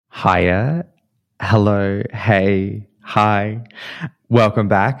Hiya, hello, hey, hi. Welcome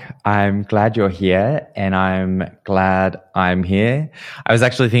back. I'm glad you're here and I'm glad I'm here. I was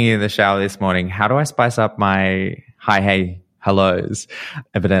actually thinking in the shower this morning, how do I spice up my hi, hey, hellos?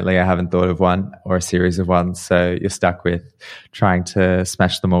 Evidently, I haven't thought of one or a series of ones, so you're stuck with trying to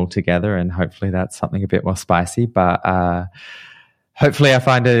smash them all together, and hopefully that's something a bit more spicy. But hopefully I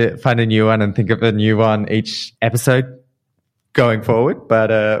find a new one and think of a new one each episode going forward.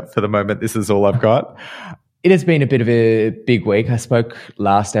 But for the moment, this is all I've got. It has been a bit of a big week. I spoke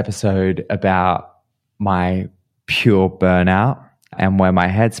last episode about my pure burnout and where my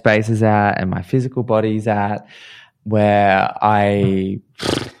headspace is at and my physical body's at, where I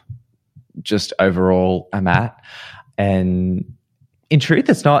just overall am at. And in truth,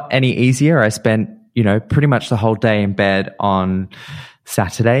 it's not any easier. I spent, pretty much the whole day in bed on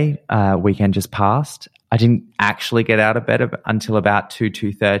Saturday. Weekend just passed. I didn't actually get out of bed until about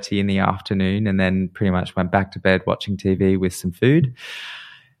 2:30 in the afternoon, and then pretty much went back to bed watching TV with some food.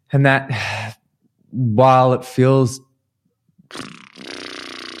 And that, while it feels,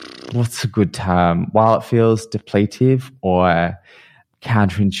 what's a good term? While it feels depletive or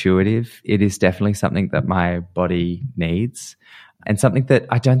counterintuitive, it is definitely something that my body needs, and something that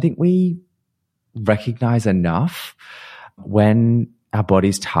I don't think we recognize enough. When our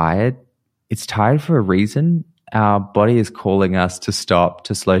body's tired, it's tired for a reason. Our body is calling us to stop,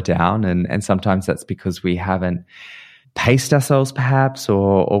 to slow down. And sometimes that's because we haven't paced ourselves perhaps,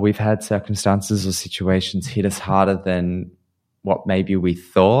 or we've had circumstances or situations hit us harder than what maybe we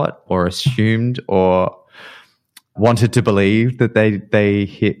thought or assumed or wanted to believe that they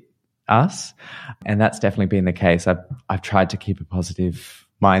hit us. And that's definitely been the case. I've tried to keep a positive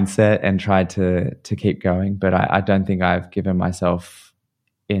mindset and tried to keep going, but I don't think I've given myself,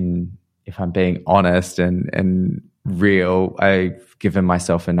 if I'm being honest and real, I've given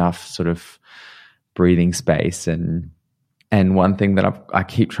myself enough sort of breathing space. And one thing that I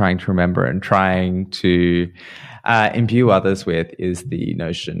keep trying to remember and trying to imbue others with is the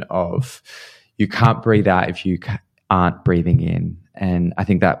notion of you can't breathe out if you aren't breathing in. And I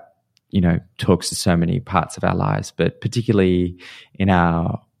think that, talks to so many parts of our lives, but particularly in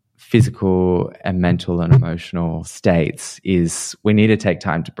our physical and mental and emotional states, is we need to take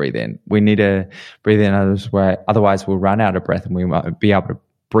time to breathe in. We need to breathe in, otherwise we'll run out of breath and we won't be able to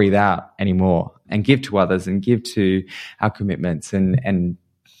breathe out anymore and give to others and give to our commitments and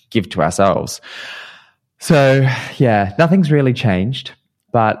give to ourselves. So yeah, nothing's really changed,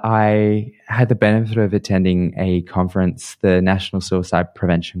 but I had the benefit of attending a conference, the National Suicide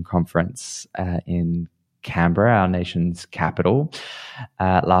Prevention Conference in Canberra, our nation's capital,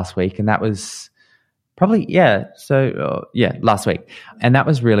 last week. And that was last week. And that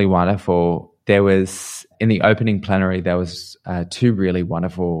was really wonderful. There was, in the opening plenary, there was three really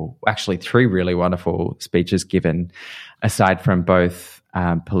wonderful speeches given, aside from both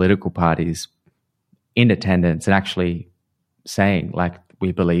political parties in attendance and actually saying, like,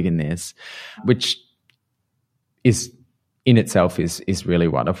 we believe in this, which is in itself is really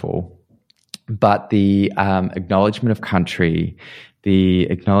wonderful. But the acknowledgement of country, the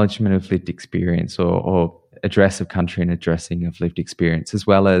acknowledgement of lived experience, or address of country and addressing of lived experience, as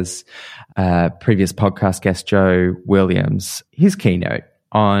well as previous podcast guest Joe Williams, his keynote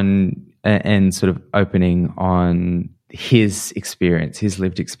on and sort of opening on his experience, his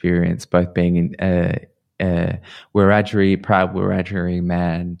lived experience, both being proud Wiradjuri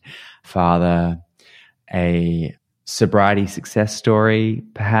man, father, a sobriety success story,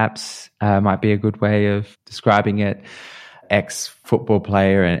 perhaps, might be a good way of describing it, ex-football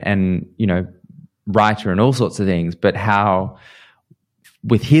player and writer and all sorts of things, but how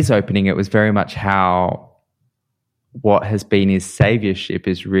with his opening, it was very much how what has been his saviorship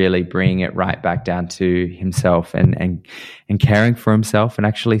is really bringing it right back down to himself and caring for himself and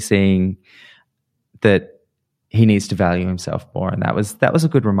actually seeing that he needs to value himself more. And that was a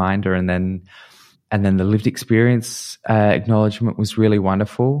good reminder. And then the lived experience acknowledgement was really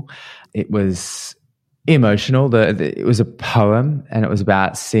wonderful. It was emotional. It was a poem, and it was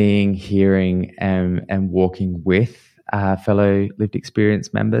about seeing, hearing, and walking with fellow lived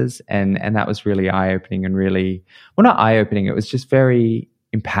experience members. And that was really eye-opening and really, well, not eye-opening, it was just very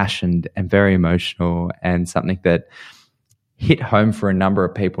impassioned and very emotional, and something that hit home for a number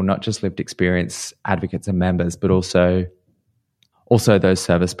of people, not just lived experience advocates and members, but also those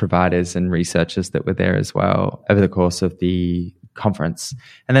service providers and researchers that were there as well over the course of the conference.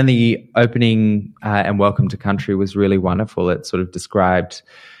 And then the opening and welcome to country was really wonderful. It sort of described,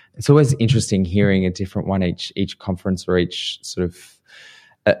 it's always interesting hearing a different one each conference or each sort of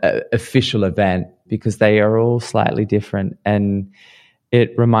official event, because they are all slightly different. And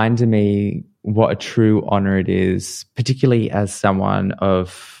it reminded me what a true honor it is, particularly as someone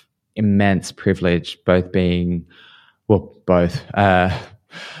of immense privilege, both being, well, both.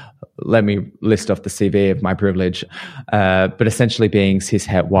 Let me list off the CV of my privilege, but essentially being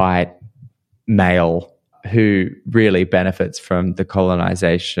cishet white male who really benefits from the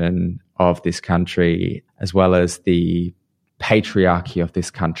colonization of this country, as well as the patriarchy of this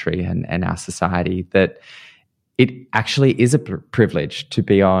country and our society, that it actually is a privilege to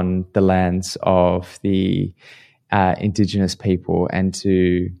be on the lands of the Indigenous people and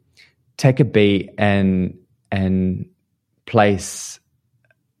to take a beat and place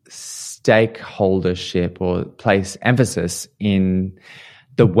stakeholdership or place emphasis in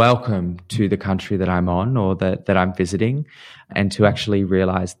the welcome to the country that I'm on or that I'm visiting, and to actually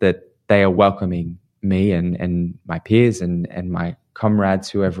realize that they are welcoming me and my peers and my comrades,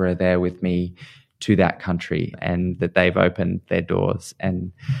 whoever are there with me, to that country, and that they've opened their doors,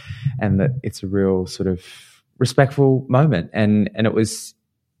 and that it's a real sort of respectful moment. And it was,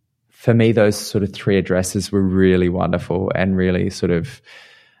 for me, those sort of three addresses were really wonderful and really sort of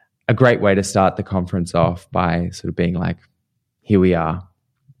a great way to start the conference off, by sort of being like, here we are.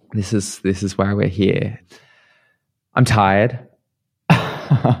 This is why we're here. I'm tired.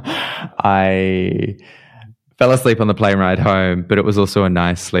 I fell asleep on the plane ride home, but it was also a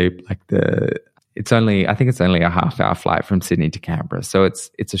nice sleep. Like I think it's only a half-hour flight from Sydney to Canberra, so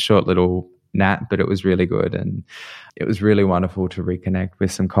it's a short little nap, but it was really good, and it was really wonderful to reconnect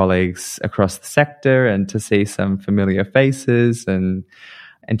with some colleagues across the sector and to see some familiar faces and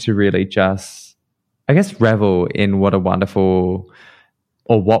to really just, I guess, revel in what wonderful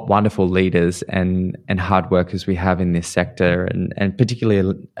leaders and hard workers we have in this sector, and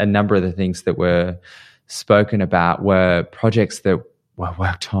particularly a number of the things that were spoken about were projects that were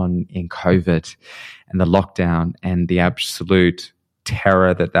worked on in COVID and the lockdown and the absolute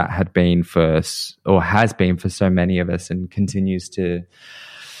terror that had been has been for so many of us, and continues to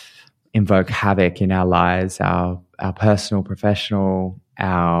invoke havoc in our lives, our personal, professional,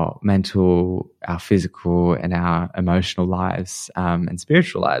 our mental, our physical, and our emotional lives, and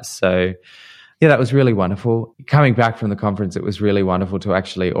spiritual lives. So yeah, that was really wonderful. Coming back from the conference, it was really wonderful to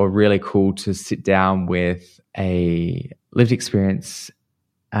really cool to sit down with a lived experience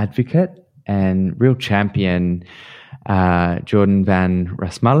advocate and real champion, Jordan Van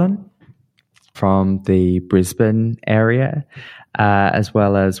Rasmullen from the Brisbane area, as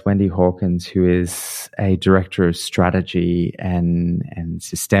well as Wendy Hawkins, who is a director of strategy and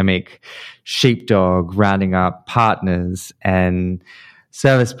systemic sheepdog, rounding up partners and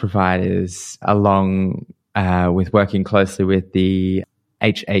service providers, along with working closely with the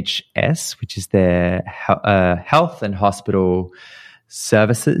HHS, which is their health and hospital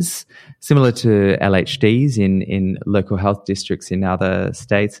services, similar to LHDs in local health districts in other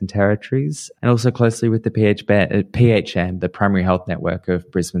states and territories, and also closely with the PHN, the Primary Health Network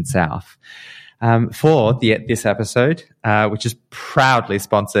of Brisbane South. For this episode, which is proudly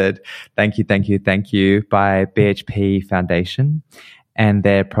sponsored, thank you, by BHP Foundation and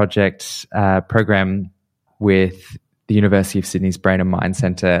their program with the University of Sydney's Brain and Mind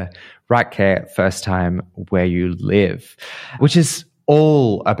Centre, Right Care First Time Where You Live, which is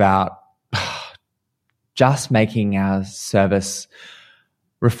all about just making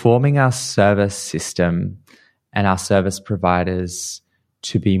reforming our service system and our service providers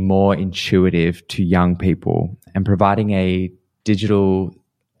to be more intuitive to young people, and providing a digital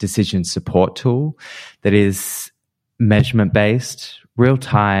decision support tool that is measurement-based,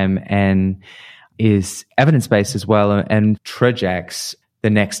 real-time, and is evidence-based as well, and projects the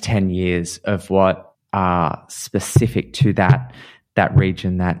next 10 years of what are specific to that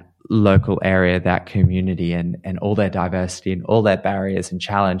region, that local area, that community, and all their diversity and all their barriers and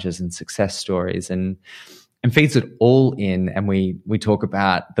challenges and success stories, and feeds it all in. And we talk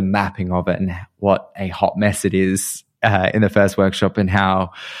about the mapping of it and what a hot mess it is in the first workshop, and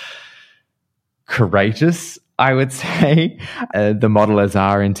how courageous, I would say, the modelers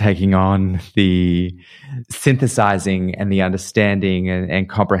are in taking on the synthesizing and the understanding and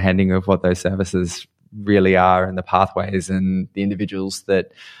comprehending of what those services really are, and the pathways and the individuals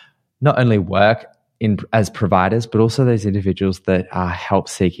that not only work as providers, but also those individuals that are help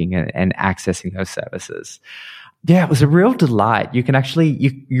seeking and accessing those services. Yeah, it was a real delight. You can actually,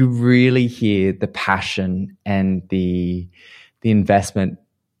 you really hear the passion and the investment,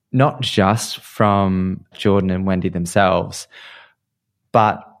 not just from Jordan and Wendy themselves,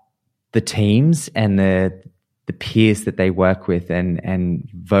 but the teams and the peers that they work with and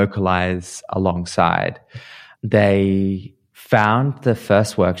vocalize alongside. They found the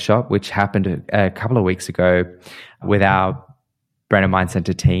first workshop, which happened a couple of weeks ago, with our Brenner Mind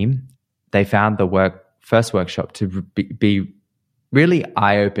Center team, they found the first workshop to be really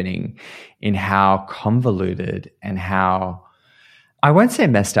eye-opening in how convoluted and how, I won't say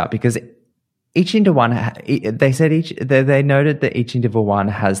messed up, because each individual one, they noted that each individual one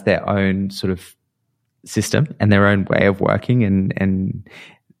has their own sort of system and their own way of working, and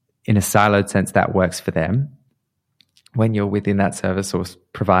in a siloed sense that works for them when you're within that service or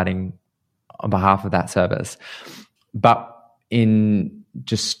providing on behalf of that service. But in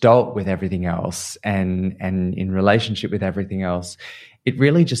gestalt with everything else and in relationship with everything else, it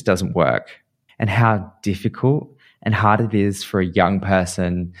really just doesn't work. And how difficult and hard it is for a young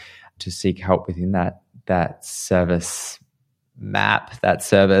person to seek help within that service map, that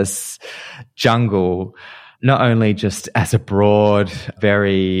service jungle, not only just as a broad,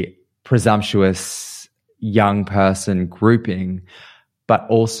 very presumptuous young person grouping, but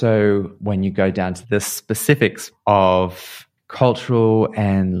also when you go down to the specifics of cultural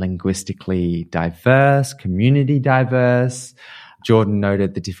and linguistically diverse, community diverse. Jordan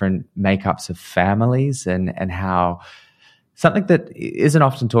noted the different makeups of families and how something that isn't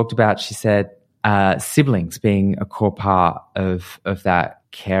often talked about, she said, siblings being a core part of that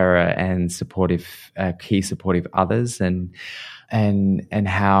carer and key supportive others, and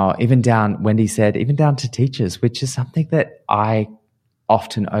how Wendy said, even down to teachers, which is something that I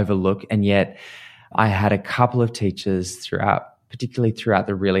often overlook. And yet I had a couple of teachers particularly throughout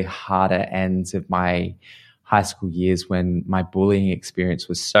the really harder ends of my high school years, when my bullying experience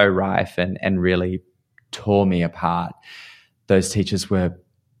was so rife and really tore me apart. Those teachers were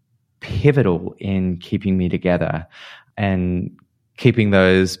pivotal in keeping me together and keeping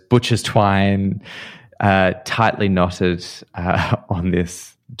those butcher's twine tightly knotted on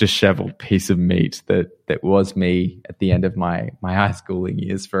this disheveled piece of meat that was me at the end of my high schooling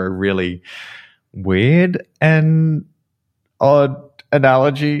years, for a really weird and odd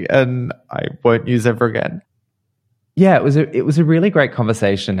analogy, and I won't use ever again. Yeah, it was a really great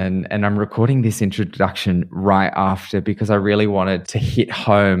conversation, and I'm recording this introduction right after, because I really wanted to hit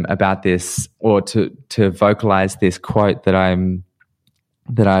home about this, or to vocalize this quote that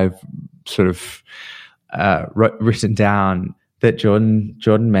I've sort of written down, that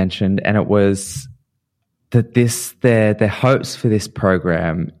Jordan mentioned, and it was that their hopes for this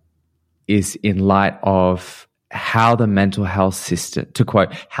program is in light of how the mental health system, to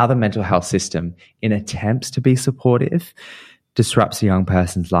quote, how the mental health system, in attempts to be supportive, disrupts a young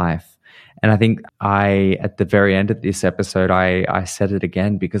person's life. And I think at the very end of this episode, I said it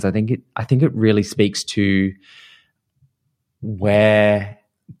again, because I think it really speaks to where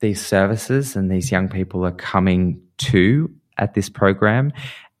these services and these young people are coming to at this program,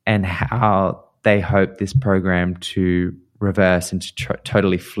 and how they hope this program to reverse and to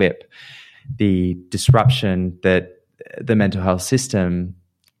totally flip the disruption that the mental health system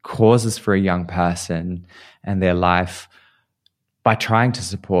causes for a young person and their life by trying to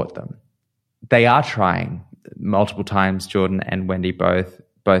support them. They are trying multiple times. Jordan and Wendy both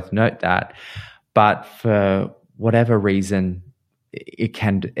note that, but for whatever reason, it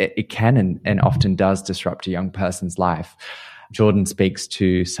can and often does disrupt a young person's life. Jordan speaks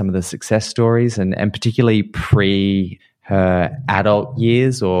to some of the success stories, and particularly pre her adult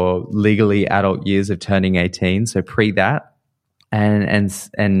years, or legally adult years of turning 18. So pre that,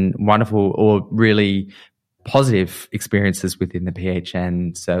 and wonderful or really positive experiences within the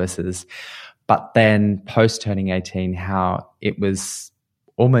PHN services. But then post turning 18, how it was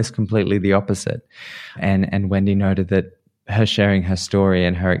almost completely the opposite. And Wendy noted that her sharing her story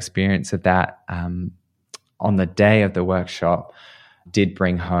and her experience of that on the day of the workshop did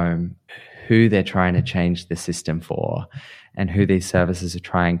bring home who they're trying to change the system for, and who these services are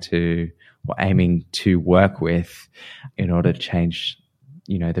trying to, or aiming to work with, in order to change,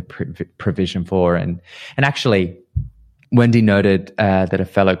 the provision for. And actually, Wendy noted that a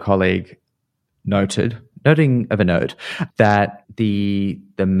fellow colleague noting of a note that the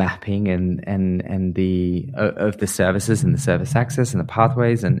mapping and the of the services and the service access and the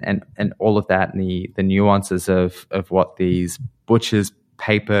pathways and all of that, and the nuances of what these butchers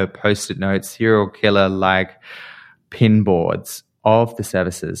paper post-it notes, serial killer like pin boards of the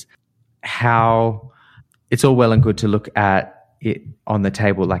services, how it's all well and good to look at it on the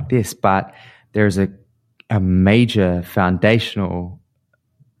table like this, but there's a major foundational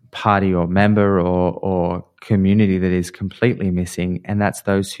party or member or community that is completely missing, and that's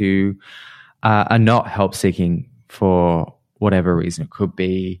those who are not help seeking for whatever reason. It could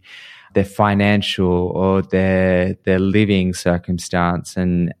be their financial or their living circumstance,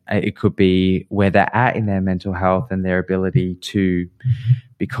 and it could be where they're at in their mental health and their ability to,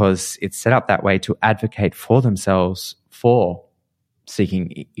 because it's set up that way, to advocate for themselves for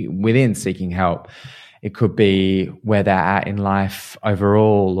seeking help. It could be where they're at in life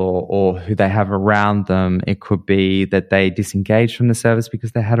overall, or who they have around them. It could be that they disengage from the service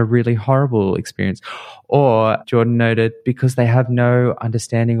because they had a really horrible experience. Or, Jordan noted, because they have no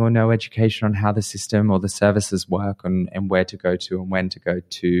understanding or no education on how the system or the services work, and where to go to and when to go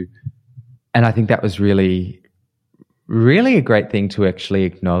to. And I think that was really a great thing to actually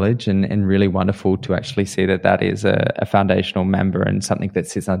acknowledge, and really wonderful to actually see that is a foundational member and something that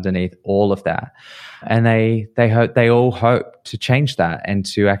sits underneath all of that. And they all hope to change that and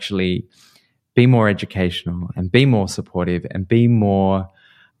to actually be more educational and be more supportive and be more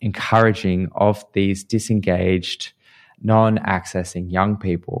encouraging of these disengaged, non-accessing young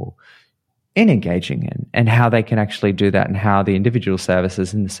people in engaging in, and how they can actually do that, and how the individual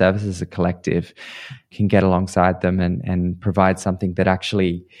services and the services as a collective can get alongside them and provide something that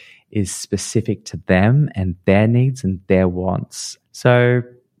actually is specific to them and their needs and their wants. So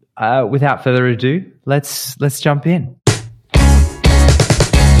without further ado, let's jump in.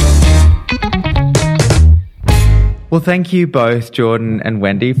 Well, thank you both, Jordan and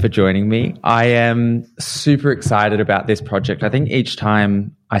Wendy, for joining me. I am super excited about this project. I think each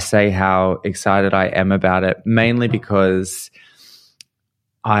time I say how excited I am about it, mainly because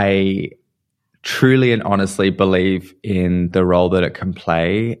I truly and honestly believe in the role that it can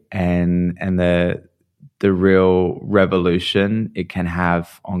play, and the real revolution it can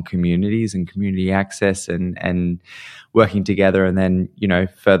have on communities and community access, and working together, and then,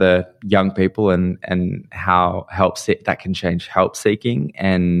 further young people, and how that can change help seeking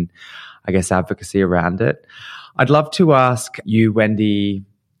and, I guess, advocacy around it. I'd love to ask you, Wendy,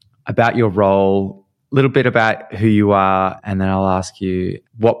 about your role, a little bit about who you are, and then I'll ask you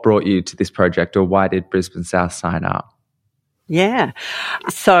what brought you to this project, or why did Brisbane South sign up? Yeah.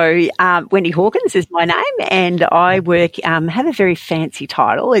 So Wendy Hawkins is my name, and I work, have a very fancy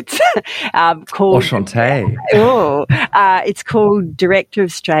title. It's called... Enchanté. It's called Director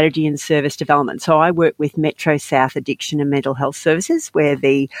of Strategy and Service Development. So I work with Metro South Addiction and Mental Health Services. We're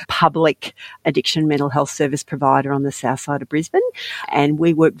the public addiction mental health service provider on the south side of Brisbane. And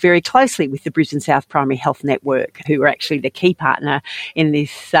we work very closely with the Brisbane South Primary Health Network, who are actually the key partner in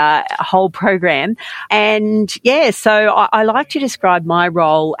this whole program. And yeah, so I like to describe my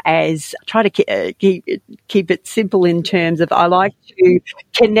role as try to keep it simple in terms of I like to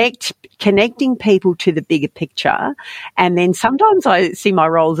connecting people to the bigger picture. And then sometimes I see my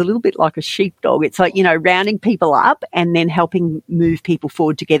role as a little bit like a sheepdog. It's like, rounding people up and then helping move people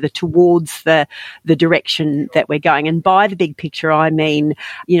forward together towards the direction that we're going. And by the big picture, I mean,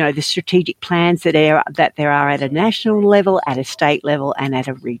 the strategic plans that there are at a national level, at a state level, and at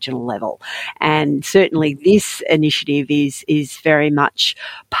a regional level. And certainly this initiative is very much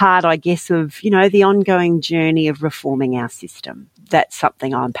part, I guess, of, the ongoing journey of reforming our system. That's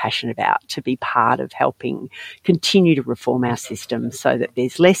something I'm passionate about, to be part of helping continue to reform our system so that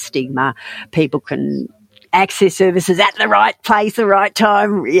there's less stigma, people can access services at the right place, the right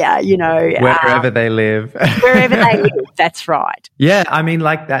time, wherever they live. Wherever they live, that's right. Yeah, I mean,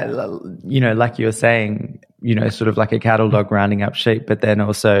 like that, like you were saying, sort of like a cattle dog rounding up sheep, but then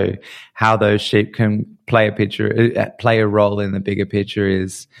also how those sheep can play a role in the bigger picture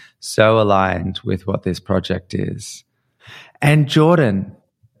is so aligned with what this project is. And Jordan,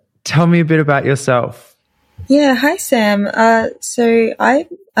 tell me a bit about yourself. Yeah, hi Sam. So I'm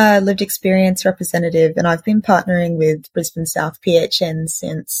a lived experience representative, and I've been partnering with Brisbane South PHN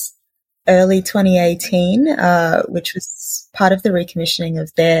since early 2018, which was part of the recommissioning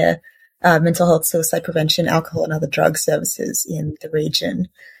of their mental health, suicide prevention, alcohol and other drug services in the region.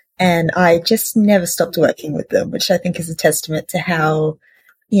 And I just never stopped working with them, which I think is a testament to how,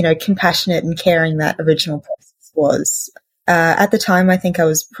 compassionate and caring that original process was. At the time, I think I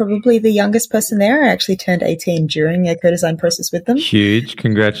was probably the youngest person there. I actually turned 18 during a co-design process with them. Huge.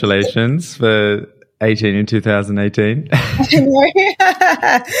 Congratulations for 18 in 2018.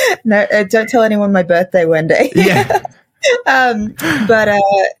 No, don't tell anyone my birthday one day. Yeah.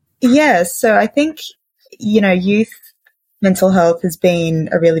 Yeah, so I think, youth mental health has been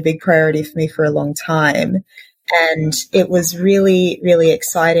a really big priority for me for a long time. And it was really, really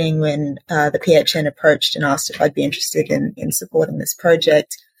exciting when the PHN approached and asked if I'd be interested in supporting this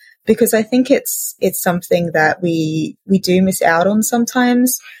project, because I think it's something that we do miss out on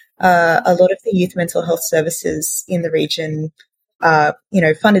sometimes. A lot of the youth mental health services in the region are,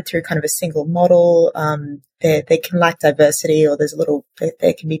 funded through kind of a single model. They can lack diversity, or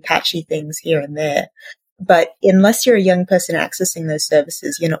there can be patchy things here and there. But unless you're a young person accessing those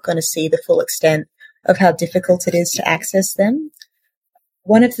services, you're not going to see the full extent of how difficult it is to access them.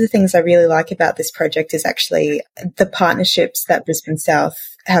 one of the things I really like about this project is actually the partnerships that Brisbane South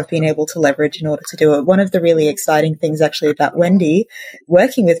have been able to leverage in order to do it. One of the really exciting things actually about Wendy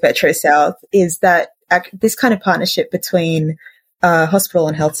working with Metro South is that this kind of partnership between a hospital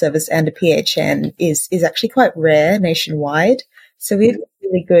and health service and a PHN is actually quite rare nationwide. So we have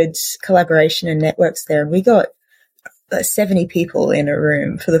really good collaboration and networks there. And we got 70 people in a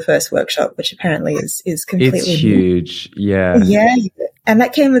room for the first workshop, which apparently is completely It's huge. Yeah. Yeah. And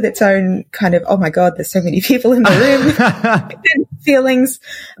that came with its own kind of, oh my God, there's so many people in the room feelings.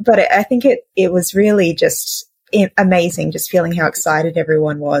 But I think it was really just amazing, just feeling how excited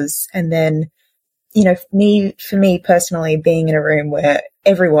everyone was. And then, you know, for me personally, being in a room where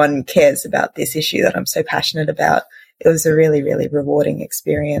everyone cares about this issue that I'm so passionate about, it was a really, really rewarding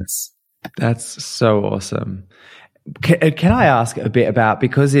experience. That's so awesome. Can I ask a bit about,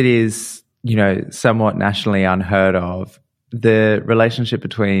 because it is, you know, somewhat nationally unheard of, the relationship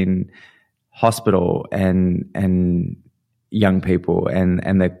between hospital and young people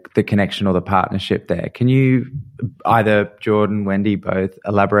and the connection or the partnership there. Can you, either Jordan, Wendy, both,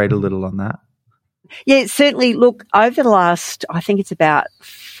 elaborate a little on that? Yeah, certainly. Look, over the last, I think it's about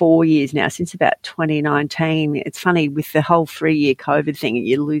 4 years now, since about 2019. It's funny, with the whole 3-year COVID thing,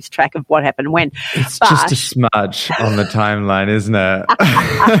 you lose track of what happened when. It's just a smudge on the timeline, isn't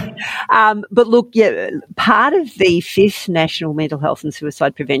it? But look, yeah, part of the 5th National Mental Health and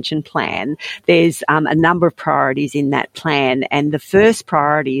Suicide Prevention Plan, there's a number of priorities in that plan. And the first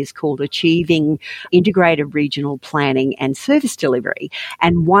priority is called Achieving Integrated Regional Planning and Service Delivery.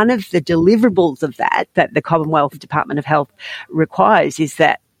 And one of the deliverables of that the Commonwealth Department of Health requires is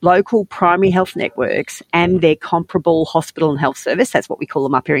that local primary health networks and their comparable hospital and health service, that's what we call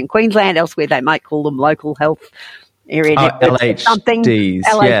them up here in Queensland, elsewhere they might call them local health area networks, LHDs,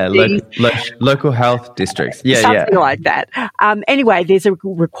 LHDs. Local health districts, something like that. Anyway, there's a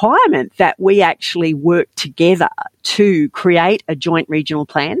requirement that we actually work together to create a joint regional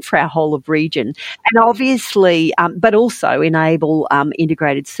plan for our whole of region, and obviously, but also enable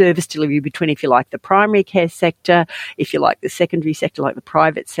integrated service delivery between, if you like, the primary care sector, if you like, the secondary sector, like the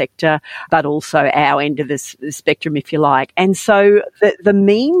private sector, but also our end of the spectrum, if you like. And so the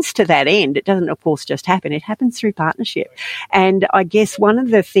means to that end, it doesn't, of course, just happen. It happens through partnership. And I guess one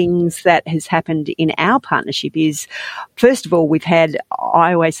of the things that has happened in our partnership is, first of all,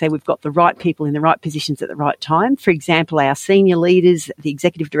 I always say we've got the right people in the right positions at the right time. For example, our senior leaders, the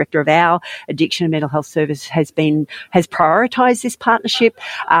executive director of our addiction and mental health service has prioritised this partnership,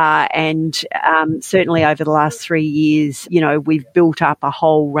 and certainly over the last 3 years, you know, we've built up a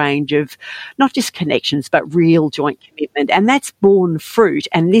whole range of not just connections but real joint commitment, and that's borne fruit.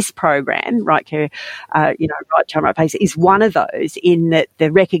 And this program, Right Care, Right Time, Right Place, is one of those, in that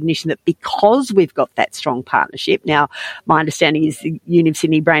the recognition that because we've got that strong partnership. Now, my understanding is the Uni of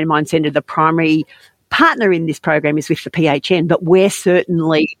Sydney Brain and Mind Centre, the primary partner in this program is with the PHN, but we're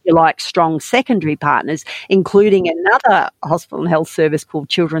certainly, if you like, strong secondary partners, including another hospital and health service called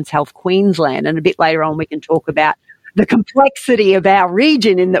Children's Health Queensland. And a bit later on, we can talk about the complexity of our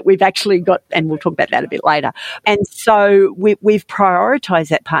region, in that we've actually got, and we'll talk about that a bit later. And so we've prioritised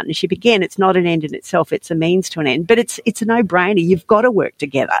that partnership. Again, it's not an end in itself, it's a means to an end, but it's a no-brainer. You've got to work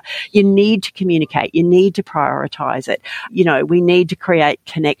together. You need to communicate. You need to prioritise it. You know, we need to create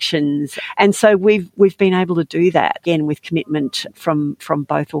connections. And so we've been able to do that, again, with commitment from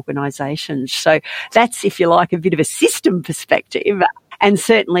both organisations. So that's, if you like, a bit of a system perspective. And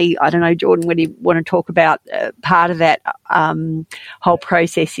certainly, I don't know, Jordan, when you want to talk about part of that whole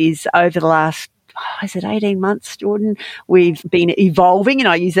process is, over the last, is it 18 months, Jordan, we've been evolving, and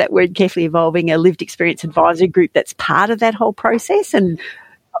I use that word carefully, evolving a lived experience advisory group that's part of that whole process. And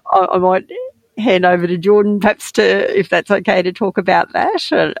I might hand over to Jordan, perhaps, if that's okay, to talk about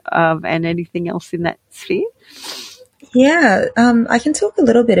that and anything else in that sphere. Yeah, I can talk a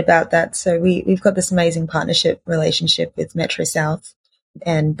little bit about that. So we've got this amazing partnership relationship with Metro South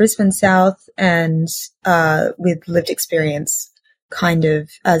and Brisbane South, and with lived experience kind of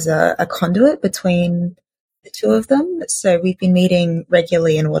as a conduit between the two of them. So we've been meeting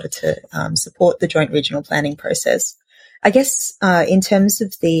regularly in order to support the joint regional planning process. I guess in terms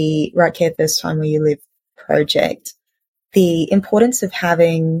of the Right Care First Time Where You Live project, the importance of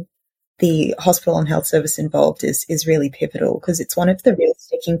having the hospital and health service involved is really pivotal, because it's one of the real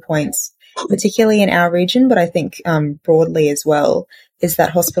sticking points, particularly in our region, but I think broadly as well, is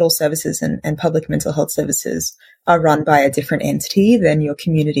that hospital services and public mental health services are run by a different entity than your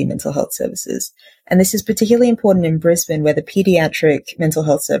community mental health services. And this is particularly important in Brisbane, where the paediatric mental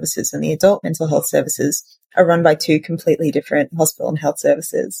health services and the adult mental health services are run by two completely different hospital and health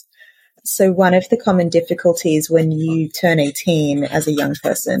services. So one of the common difficulties when you turn 18 as a young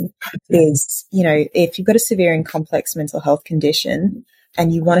person is, if you've got a severe and complex mental health condition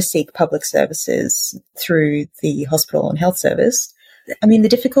and you want to seek public services through the hospital and health service, the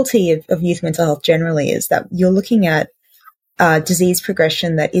difficulty of youth mental health generally is that you're looking at disease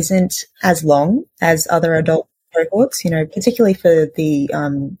progression that isn't as long as other adult cohorts, particularly for the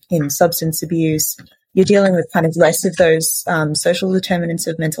in substance abuse. You're dealing with kind of less of those social determinants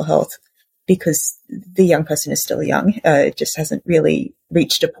of mental health because the young person is still young. It just hasn't really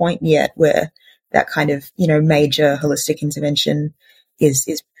reached a point yet where that kind of, major holistic intervention is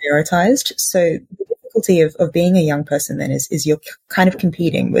prioritized. So the difficulty of being a young person then is you're kind of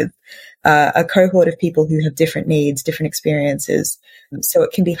competing with a cohort of people who have different needs, different experiences. So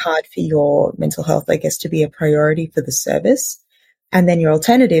it can be hard for your mental health, I guess, to be a priority for the service. And then your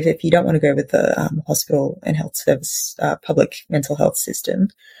alternative, if you don't want to go with the hospital and health service, public mental health system,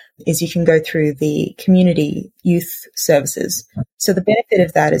 is you can go through the community youth services. So the benefit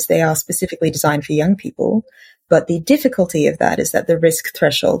of that is they are specifically designed for young people. But the difficulty of that is that the risk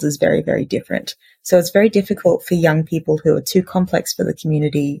threshold is very, very different. So it's very difficult for young people who are too complex for the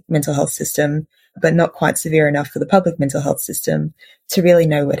community mental health system, but not quite severe enough for the public mental health system to really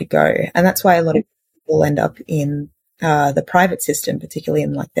know where to go. And that's why a lot of people end up in the private system, particularly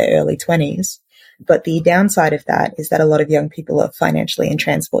in like their early 20s. But the downside of that is that a lot of young people are financially and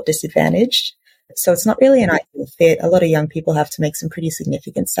transport disadvantaged. So it's not really an ideal fit. A lot of young people have to make some pretty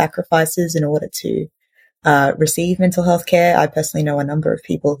significant sacrifices in order to receive mental health care. I personally know a number of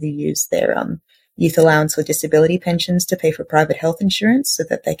people who use their youth allowance or disability pensions to pay for private health insurance so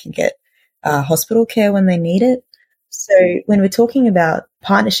that they can get hospital care when they need it. So when we're talking about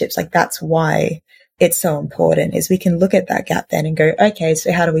partnerships, like that's why it's so important, is we can look at that gap then and go, okay,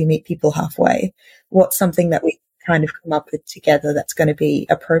 so how do we meet people halfway? What's something that we kind of come up with together that's going to be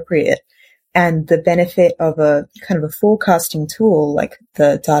appropriate? And the benefit of a kind of a forecasting tool, like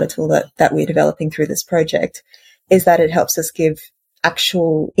the data tool that we're developing through this project, is that it helps us give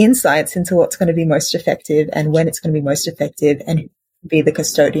actual insights into what's going to be most effective and when it's going to be most effective and be the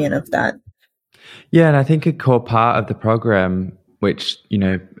custodian of that. Yeah, and I think a core part of the program, which,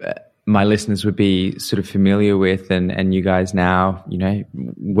 my listeners would be sort of familiar with, and you guys now,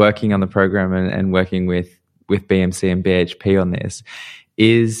 working on the program and working with BMC and BHP on this,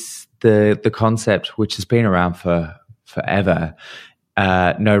 is the concept, which has been around for forever,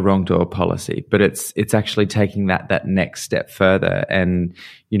 no wrong door policy, but it's actually taking that next step further. And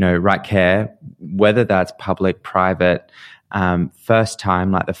right care, whether that's public, private, first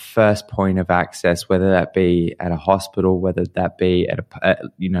time, like the first point of access, whether that be at a hospital, whether that be at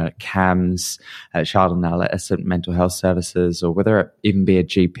CAMS, at child and adolescent mental health services, or whether it even be a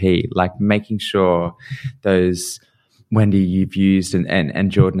GP, like making sure those, Wendy, you've used,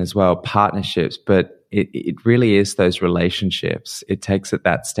 and Jordan as well, partnerships, but it really is those relationships. It takes it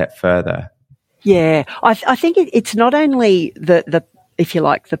that step further. Yeah, I think it's not only the if you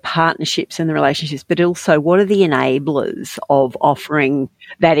like, the partnerships and the relationships, but also what are the enablers of offering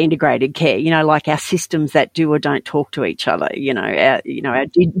that integrated care? Like our systems that do or don't talk to each other. Our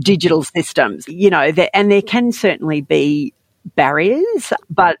digital systems. And there can certainly be barriers,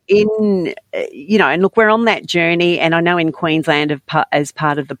 but and look, we're on that journey, and I know in Queensland as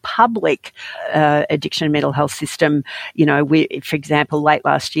part of the public addiction and mental health system, for example, late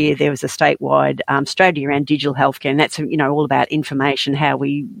last year there was a statewide strategy around digital healthcare, and that's all about information, how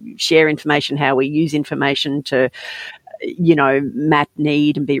we share information, how we use information to map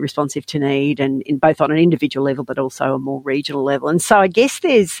need and be responsive to need, and in both on an individual level but also a more regional level. And so I guess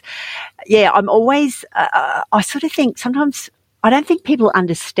I'm always, I sort of think sometimes I don't think people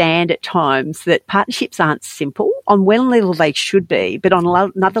understand at times that partnerships aren't simple. On one level they should be, but on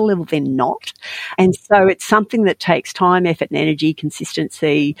another level they're not. And so it's something that takes time, effort and energy,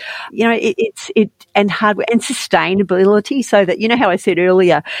 consistency, and hardware and sustainability, so that, how I said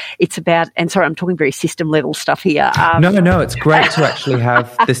earlier, it's about, and sorry, I'm talking very system level stuff here. No, it's great to actually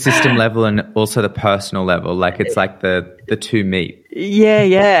have the system level and also the personal level. Like it's like the two meet. Yeah.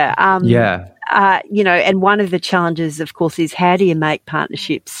 Yeah. And one of the challenges, of course, is how do you make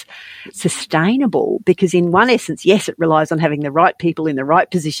partnerships sustainable? Because in one essence, yes, it relies on having the right people in the right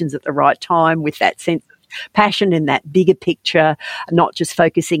positions at the right time with that sense of passion in that bigger picture, not just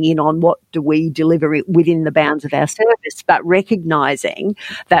focusing in on what do we deliver within the bounds of our service, but recognising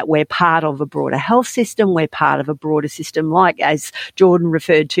that we're part of a broader health system, we're part of a broader system, like as Jordan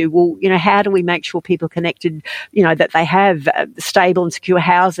referred to, well, how do we make sure people are connected, that they have stable and secure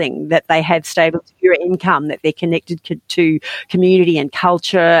housing, that they have stable and secure income, that they're connected to community and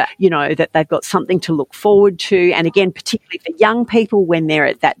culture, that they've got something to look forward to. And again, particularly for young people when they're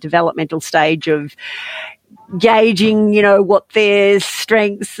at that developmental stage of gauging, what their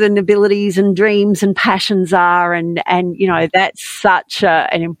strengths and abilities and dreams and passions are. And that's such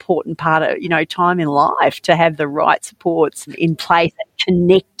an important part of, time in life to have the right supports in place, a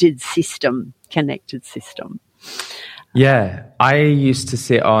connected system. Yeah. I used to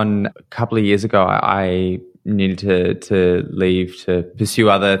sit on, a couple of years ago, I needed to leave to pursue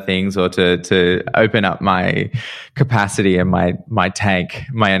other things or to open up my capacity and my tank,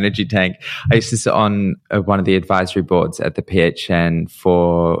 my energy tank. I used to sit on one of the advisory boards at the PHN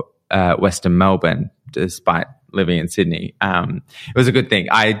for Western Melbourne, despite living in Sydney. It was a good thing.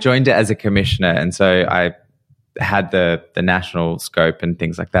 I joined it as a commissioner, and so I had the national scope and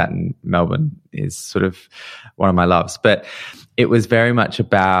things like that, and Melbourne is sort of one of my loves. But it was very much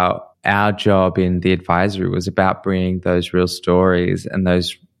about our job in the advisory was about bringing those real stories and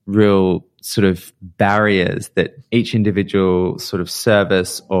those real sort of barriers that each individual sort of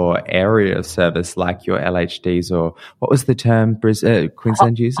service or area of service, like your LHDs, or what was the term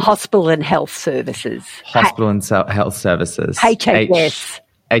Queensland uses? Hospital and Health Services. Hospital and Health Services. HHS.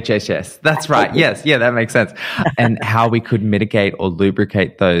 That's right. Yes. Yeah, that makes sense. And how we could mitigate or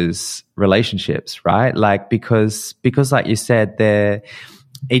lubricate those relationships, right? Like, because like you said,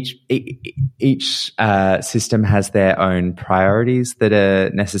 each system has their own priorities that are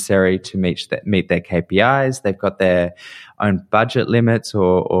necessary to meet their KPIs. They've got their own budget limits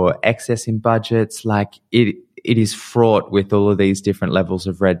or excess in budgets. Like it is fraught with all of these different levels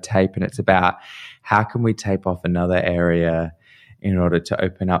of red tape, and it's about how can we tape off another area in order to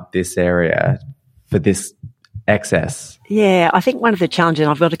open up this area for this excess. Yeah, I think one of the challenges, and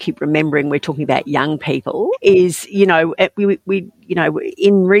I've got to keep remembering we're talking about young people, is, we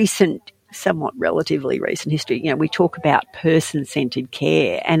in recent, somewhat relatively recent history, we talk about person-centred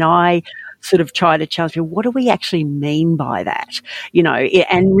care, and I sort of try to challenge people, what do we actually mean by that?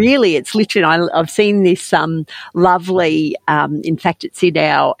 And really it's literally, I've seen this lovely, in fact it's in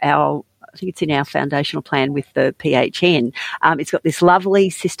our I think it's in our foundational plan with the PHN. It's got this lovely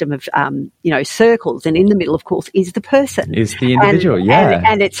system of, circles, and in the middle, of course, is the person. Is the individual,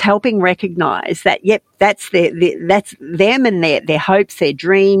 and it's helping recognise that, yep, that's that's them and their hopes, their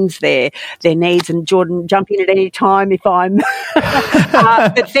dreams, their needs. And Jordan, jump in at any time if I'm.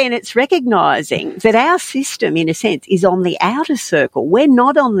 But then it's recognising that our system, in a sense, is on the outer circle. We're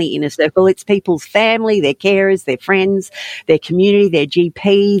not on the inner circle. It's people's family, their carers, their friends, their community, their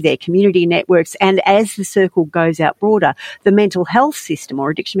GP, their community networks. And as the circle goes out broader, the mental health system or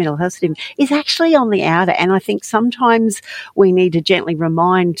addiction mental health system is actually on the outer. And I think sometimes we need to gently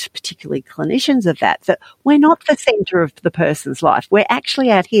remind particularly clinicians of that we're not the centre of the person's life. We're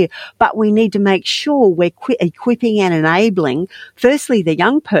actually out here, but we need to make sure we're equipping and enabling, firstly, the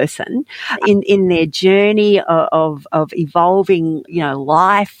young person in their journey of evolving,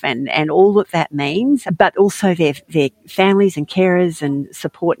 life and all that means, but also their families and carers and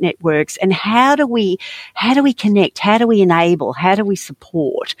support networks. And how do we connect? How do we enable? How do we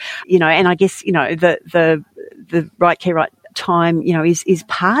support? And I guess, the right care, right time, is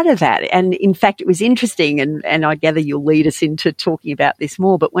part of that. And in fact, it was interesting, and I gather you'll lead us into talking about this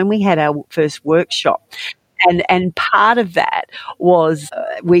more, but when we had our first workshop, and part of that was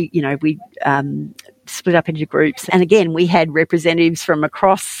we split up into groups. And again, we had representatives from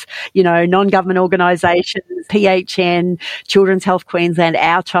across, non-government organisations, PHN, Children's Health Queensland,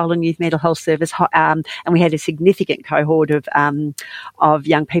 our Child and Youth Mental Health Service, and we had a significant cohort of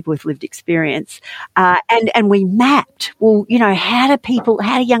young people with lived experience. And we mapped, how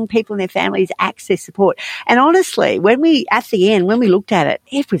do young people and their families access support? And honestly, when we looked at it,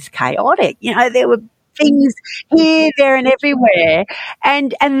 it was chaotic. There were things here, there and everywhere.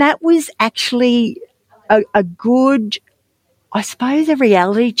 And that was actually a good, I suppose, a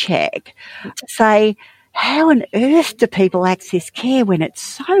reality check to say, how on earth do people access care when it's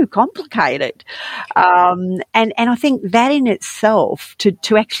so complicated? And I think that in itself,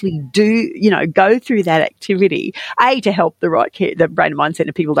 to actually go through that activity, to help the right care, the brain and mind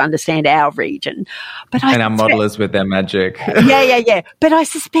centre people to understand our region. But our modelers with their magic. Yeah. But I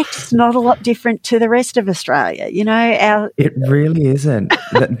suspect it's not a lot different to the rest of Australia. It really isn't.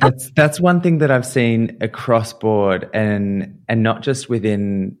 That's one thing that I've seen across board, and not just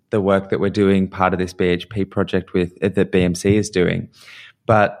within the work that we're doing, part of this BHP project with that BMC is doing.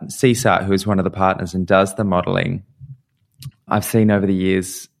 But CSAT, who is one of the partners and does the modelling, I've seen over the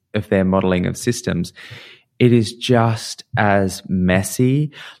years of their modelling of systems, it is just as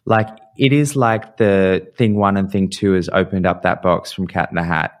messy. Like, it is like the thing 1 and thing 2 has opened up that box from Cat in the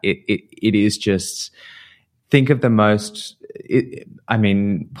Hat. It is just, think of the most,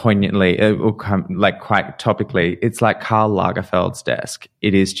 poignantly, or quite topically, it's like Karl Lagerfeld's desk.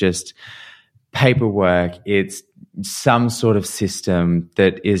 It is just paperwork. It's some sort of system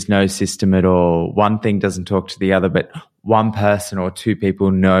that is no system at all. One thing doesn't talk to the other, but one person or two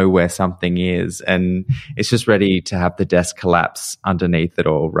people know where something is, and it's just ready to have the desk collapse underneath it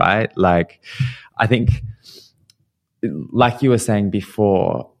all, right? Like, I think, like you were saying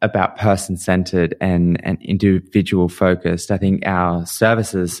before about person-centered and individual-focused, I think our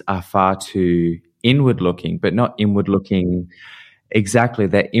services are far too inward-looking, but not inward-looking exactly.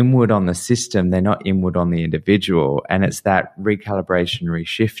 They're inward on the system. They're not inward on the individual. And it's that recalibration,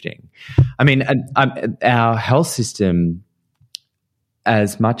 reshifting. I mean, our health system,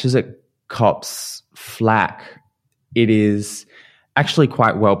 as much as it cops flack, it is actually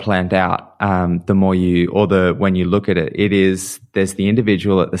quite well planned out. When you look at it, there's the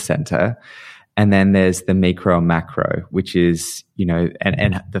individual at the center, and then there's the micro and macro, which is,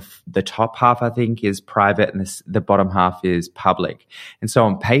 and the top half, I think, is private, and the bottom half is public. And so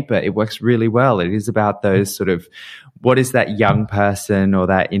on paper, it works really well. It is about those sort of, what is that young person or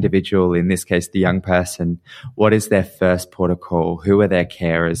that individual, in this case, the young person, what is their first port of call? Who are their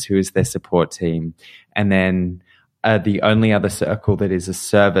carers? Who is their support team? And then the only other circle that is a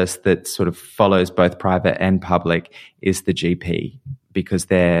service that sort of follows both private and public is the GP, because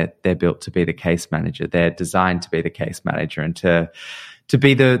they're built to be the case manager. They're designed to be the case manager and to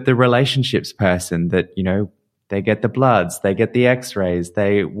be the relationships person that, they get the bloods, they get the x-rays,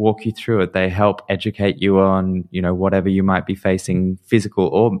 they walk you through it, they help educate you on, whatever you might be facing physical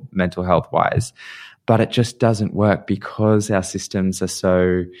or mental health wise. But it just doesn't work because our systems are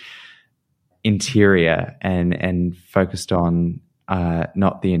so interior and focused on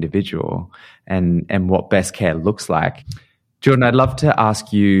not the individual and what best care looks like. Jordan, I'd love to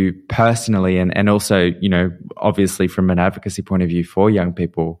ask you personally, and also, obviously from an advocacy point of view for young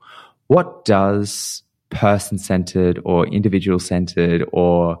people, what does person-centered or individual-centered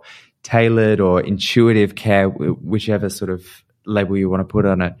or tailored or intuitive care, whichever sort of label you want to put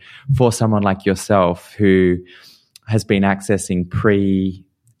on it, for someone like yourself who has been accessing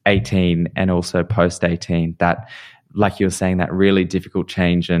pre-18 and also post-18, that, like you were saying, that really difficult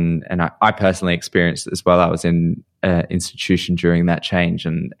change, and I personally experienced it as well. I was in an institution during that change,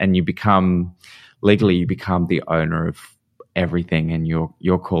 and you become the owner of everything, and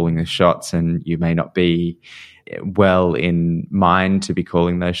you're calling the shots, and you may not be well in mind to be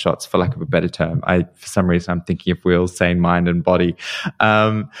calling those shots, for lack of a better term. For some reason, I'm thinking of wheels, saying mind and body,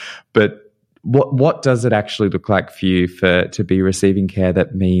 but what does it actually look like for you to be receiving care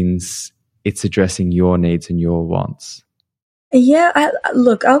that means it's addressing your needs and your wants? Yeah,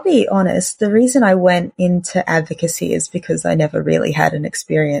 look, I'll be honest. The reason I went into advocacy is because I never really had an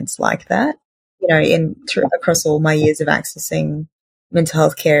experience like that. Across all my years of accessing mental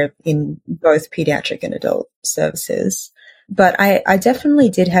health care in both pediatric and adult services. But I definitely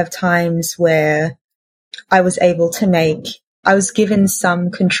did have times where I was given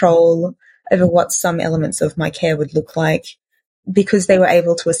some control over what some elements of my care would look like, because they were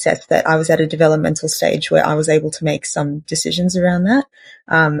able to assess that I was at a developmental stage where I was able to make some decisions around that.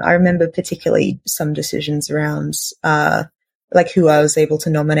 I remember particularly some decisions around who I was able to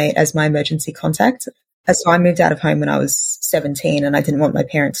nominate as my emergency contact. So I moved out of home when I was 17, and I didn't want my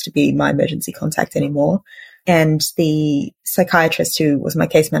parents to be my emergency contact anymore. And the psychiatrist who was my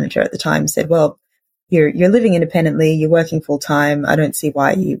case manager at the time said, well, you're living independently, you're working full time. I don't see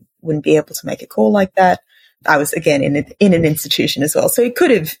why you wouldn't be able to make a call like that. I was again in an institution as well, so he could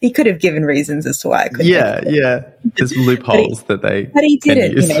have given reasons as to why I couldn't. Yeah. There's loopholes but he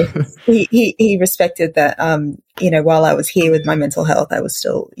didn't. He respected that. While I was here with my mental health, I was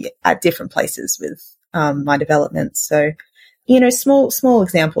still at different places with my development. So, small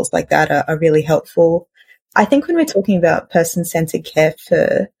examples like that are really helpful. I think when we're talking about person-centered care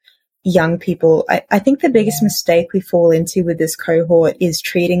for young people, I think the biggest mistake we fall into with this cohort is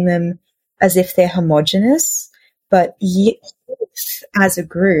treating them as if they're homogenous, but youth as a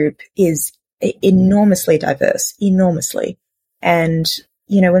group is enormously diverse, enormously. And,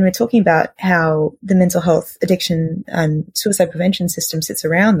 when we're talking about how the mental health, addiction, and suicide prevention system sits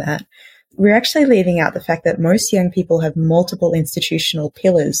around that, we're actually leaving out the fact that most young people have multiple institutional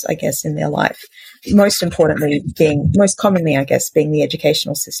pillars, I guess, in their life. Most commonly, I guess, being the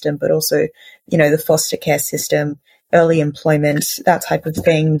educational system, but also, the foster care system, early employment, that type of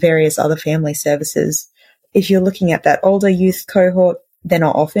thing, various other family services. If you're looking at that older youth cohort, they're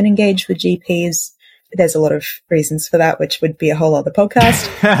not often engaged with GPs. There's a lot of reasons for that, which would be a whole other podcast.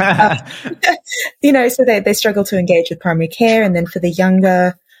 So they struggle to engage with primary care. And then for the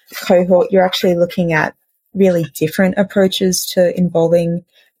younger cohort, you're actually looking at really different approaches to involving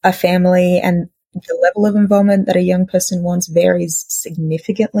a family, and the level of involvement that a young person wants varies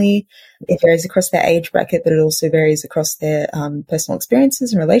significantly. It varies across their age bracket, but it also varies across their personal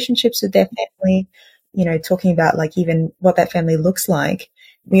experiences and relationships with their family. Talking about like even what that family looks like.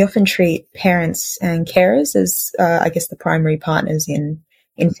 We often treat parents and carers as, I guess, the primary partners in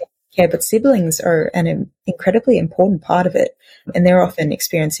care, but siblings are an incredibly important part of it. And they're often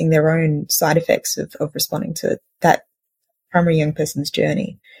experiencing their own side effects of responding to that primary young person's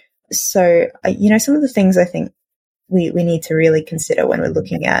journey. So, some of the things I think we need to really consider when we're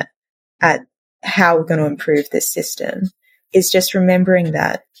looking at how we're going to improve this system is just remembering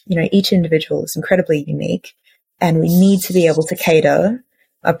that, each individual is incredibly unique, and we need to be able to cater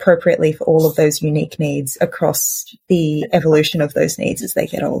appropriately for all of those unique needs across the evolution of those needs as they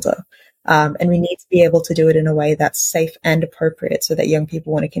get older. And we need to be able to do it in a way that's safe and appropriate so that young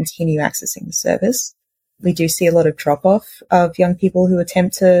people want to continue accessing the service. We do see a lot of drop-off of young people who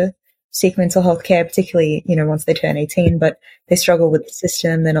attempt to seek mental health care, particularly, once they turn 18, but they struggle with the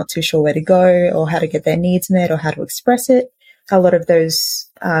system. They're not too sure where to go or how to get their needs met or how to express it. A lot of those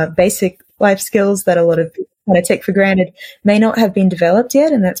basic life skills that a lot of people kind of take for granted may not have been developed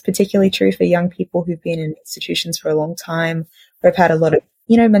yet. And that's particularly true for young people who've been in institutions for a long time or have had a lot of,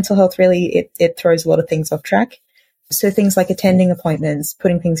 mental health really, it throws a lot of things off track. So things like attending appointments,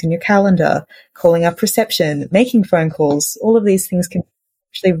 putting things in your calendar, calling up reception, making phone calls, all of these things can be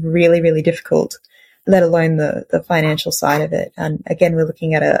actually really, really difficult, let alone the financial side of it. And again, we're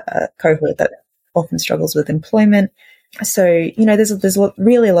looking at a cohort that often struggles with employment. So, there's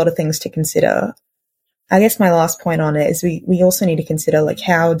really a lot of things to consider. I guess my last point on it is we also need to consider, like,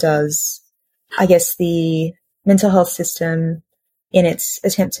 how does, I guess, the mental health system in its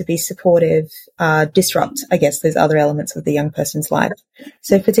attempt to be supportive, disrupt, I guess, those other elements of the young person's life.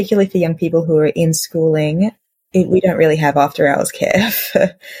 So particularly for young people who are in schooling, we don't really have after hours care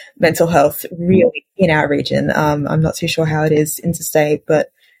for mental health really in our region. I'm not too sure how it is interstate,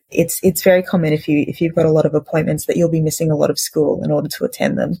 but it's very common if you've got a lot of appointments that you'll be missing a lot of school in order to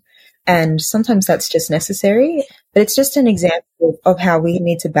attend them. And sometimes that's just necessary, but it's just an example of how we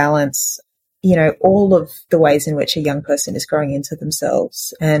need to balance, all of the ways in which a young person is growing into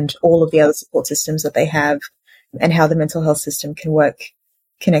themselves and all of the other support systems that they have, and how the mental health system can work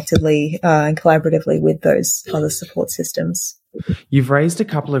connecedly and collaboratively with those other support systems. You've raised a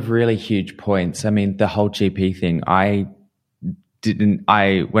couple of really huge points. I mean, the whole GP thing, when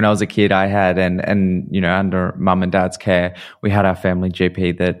I was a kid, I had, and under mum and dad's care, we had our family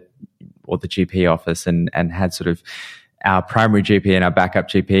GP or the GP office and had sort of our primary GP and our backup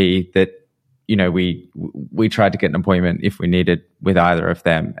GP that, we tried to get an appointment if we needed with either of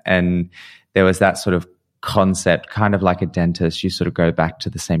them. And there was that sort of concept, kind of like a dentist. You sort of go back to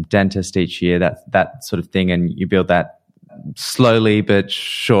the same dentist each year, that sort of thing, and you build that slowly but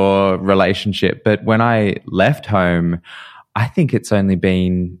sure relationship. But when I left home, I think it's only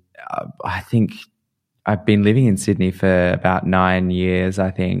been, I've been living in Sydney for about 9 years,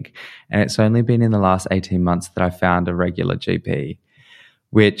 I think, and it's only been in the last 18 months that I found a regular GP,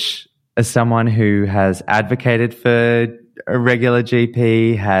 which, as someone who has advocated for a regular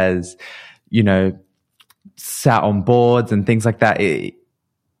GP, has, sat on boards and things like that,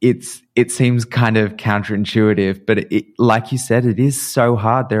 it seems kind of counterintuitive, but like you said, it is so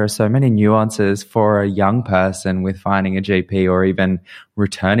hard. There are so many nuances for a young person with finding a GP or even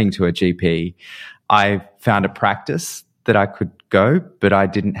returning to a GP. I found a practice that I could go, but I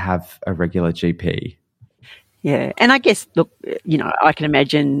didn't have a regular GP. Yeah. And I guess, look, I can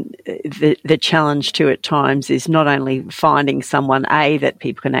imagine the challenge too at times is not only finding someone, that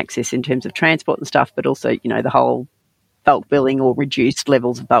people can access in terms of transport and stuff, but also, the whole bulk billing or reduced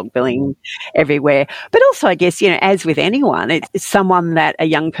levels of bulk billing everywhere. But also, I guess, as with anyone, it's someone that a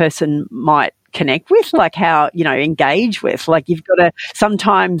young person might connect with, like how, engage with. Like you've got to,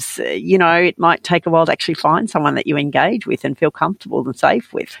 sometimes, it might take a while to actually find someone that you engage with and feel comfortable and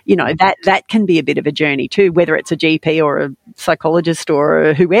safe with. That can be a bit of a journey too, whether it's a GP or a psychologist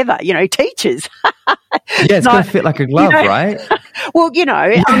or whoever, teachers. Yeah, it's got to fit like a glove, right? Well,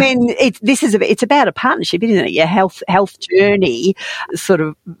 I mean, it's about a partnership, isn't it? Your health journey sort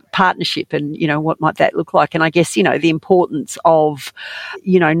of partnership, and what might that look like? And I guess the importance of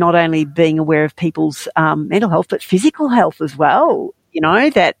not only being aware of people's mental health but physical health as well.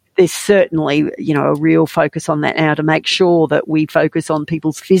 That there's certainly a real focus on that now to make sure that we focus on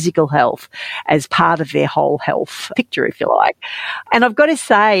people's physical health as part of their whole health picture, if you like. And I've got to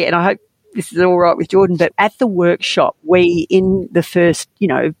say, and I hope this is all right with Jordan, but at the workshop, we, in the first,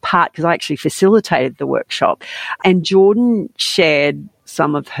 part, because I actually facilitated the workshop, and Jordan shared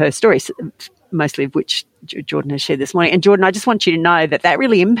some of her stories, mostly of which Jordan has shared this morning. And Jordan, I just want you to know that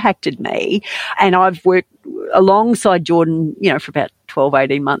really impacted me. And I've worked alongside Jordan, for about 12,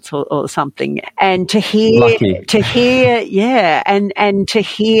 18 months or something. And to hear, and to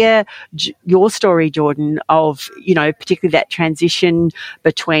hear your story, Jordan, of, particularly that transition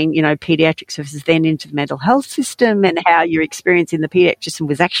between, paediatric services then into the mental health system, and how your experience in the paediatric system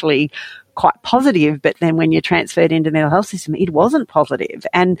was actually quite positive, but then when you're transferred into the mental health system, it wasn't positive.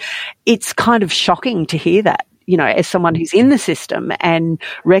 And it's kind of shocking to hear that, as someone who's in the system, and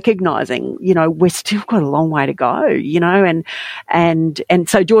recognizing, we're still got a long way to go, and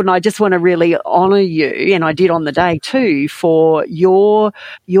so Jordan, I just want to really honor you, and I did on the day too, for your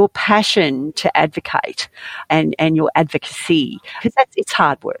passion to advocate and your advocacy, because it's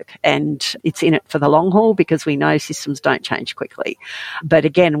hard work and it's in it for the long haul, because we know systems don't change quickly. But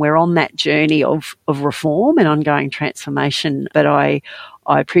again, we're on that journey of reform and ongoing transformation, but I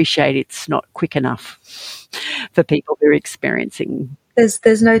appreciate it's not quick enough for people who are experiencing.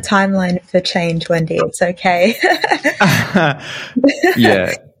 There's no timeline for change, Wendy. It's okay.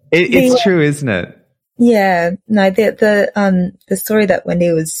 Yeah, it's true, isn't it? Yeah. No, the story that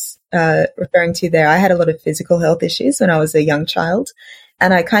Wendy was referring to there, I had a lot of physical health issues when I was a young child.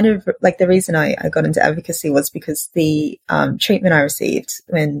 And I kind of, the reason I got into advocacy was because the treatment I received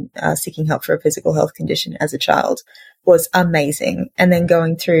when seeking help for a physical health condition as a child was amazing. And then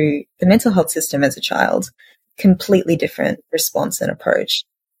going through the mental health system as a child, completely different response and approach.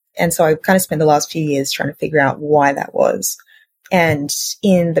 And so I kind of spent the last few years trying to figure out why that was. And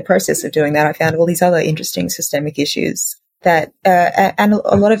in the process of doing that, I found all these other interesting systemic issues that, and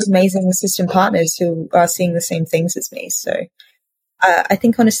a lot of amazing system partners who are seeing the same things as me. So I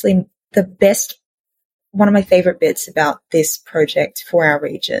think honestly, one of my favorite bits about this project for our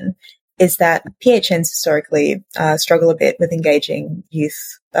region is that PHNs historically struggle a bit with engaging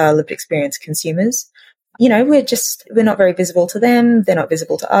youth lived experience consumers. We're not very visible to them. They're not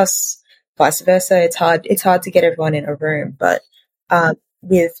visible to us, vice versa. It's hard to get everyone in a room, but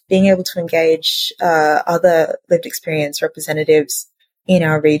with being able to engage other lived experience representatives in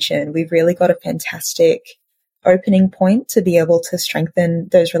our region, we've really got a fantastic opening point to be able to strengthen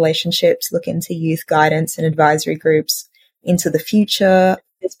those relationships, look into youth guidance and advisory groups into the future,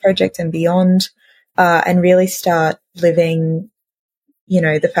 this project and beyond, and really start living,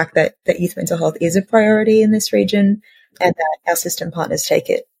 the fact that youth mental health is a priority in this region, and that our system partners take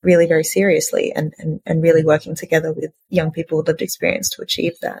it really very seriously, and really working together with young people with lived experience to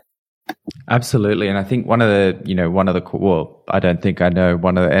achieve that. Absolutely. And I think I don't think I know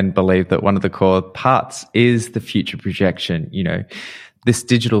and believe that one of the core parts is the future projection. This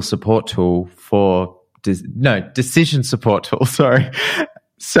digital support tool decision support tool, sorry.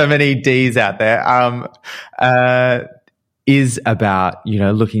 So many D's out there, is about,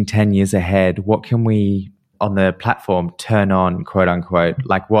 looking 10 years ahead. What can we on the platform turn on, quote unquote,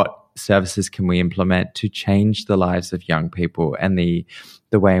 what services can we implement to change the lives of young people and the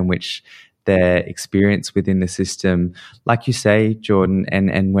way in which their experience within the system, like you say, Jordan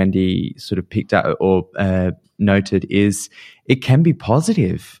and Wendy sort of picked up or noted, is it can be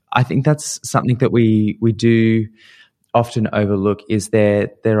positive. I think that's something that we do often overlook, is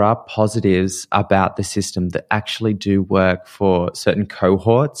there are positives about the system that actually do work for certain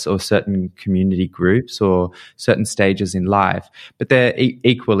cohorts or certain community groups or certain stages in life. But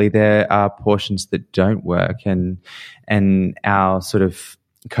there are portions that don't work, and our sort of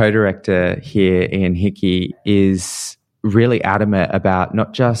co-director here, Ian Hickey, is really adamant about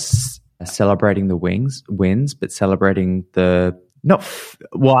not just celebrating the wins, but celebrating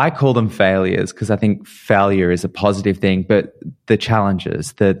I call them failures, because I think failure is a positive thing, but the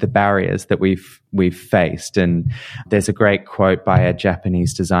challenges, the barriers that we've faced. And there's a great quote by a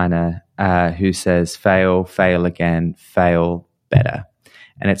Japanese designer who says, fail again, fail better.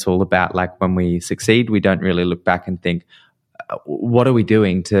 And it's all about, when we succeed, we don't really look back and think, what are we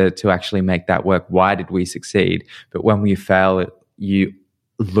doing to actually make that work? Why did we succeed? But when we fail, you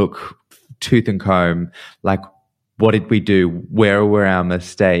look tooth and comb, what did we do? Where were our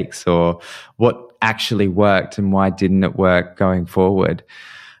mistakes? Or what actually worked and why didn't it work going forward.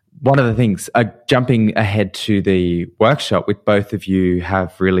 One of the things, jumping ahead to the workshop, which both of you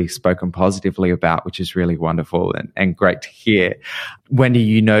have really spoken positively about, which is really wonderful and great to hear. Wendy,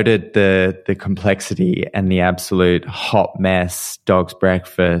 you noted the complexity and the absolute hot mess, dog's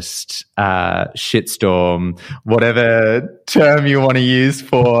breakfast, shitstorm, whatever term you want to use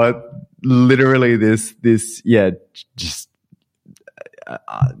for literally this, just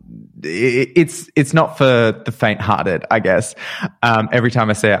it's not for the faint-hearted, I guess. Every time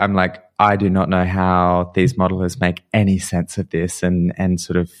I say it, I'm like, I do not know how these modelers make any sense of this and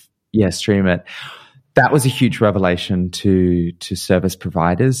sort of stream it. That was a huge revelation to service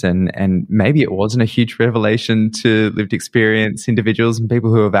providers, and maybe it wasn't a huge revelation to lived experience individuals and people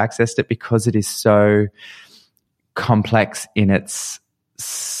who have accessed it, because it is so complex in its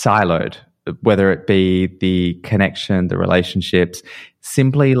siloed, whether it be the connection, the relationships.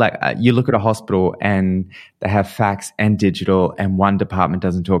 Simply like you look at a hospital and they have fax and digital, and one department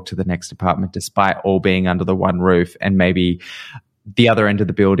doesn't talk to the next department despite all being under the one roof and maybe the other end of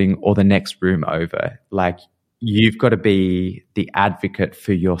the building or the next room over. Like, you've got to be the advocate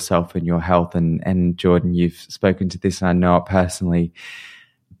for yourself and your health. And Jordan, you've spoken to this and I know it personally.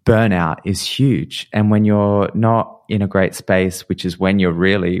 Burnout is huge. And when you're not in a great space, which is when you're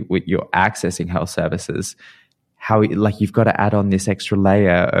accessing health services, you've got to add on this extra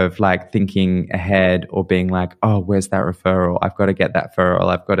layer of like thinking ahead or being like, oh, where's that referral? I've got to get that referral.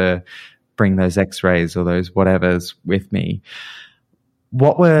 I've got to bring those x-rays or those whatevers with me.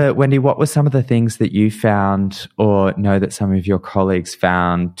 Wendy, what were some of the things that you found or know that some of your colleagues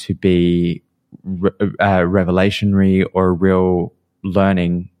found to be revelationary or a real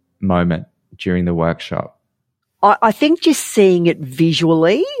learning moment during the workshop? I think just seeing it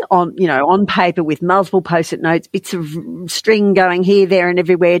visually on paper with multiple post-it notes, bits of string going here, there, and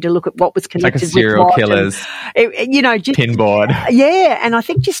everywhere to look at what was connected with what. Like a serial killer's just pinboard. Yeah, and I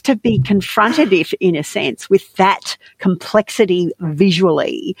think just to be confronted, in a sense, with that complexity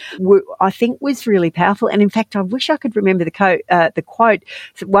visually, I think was really powerful. And in fact, I wish I could remember the quote.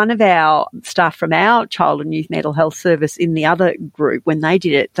 One of our staff from our child and youth mental health service in the other group, when they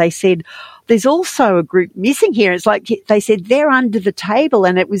did it, they said, there's also a group missing here. It's like they said they're under the table,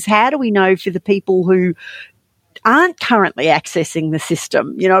 and it was, how do we know for the people who aren't currently accessing the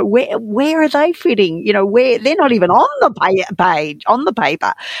system? Where are they fitting? Where they're not even on the page, on the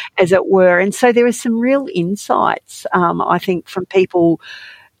paper, as it were. And so there are some real insights, I think, from people.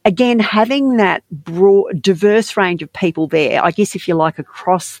 Again, having that broad, diverse range of people there, I guess, if you like,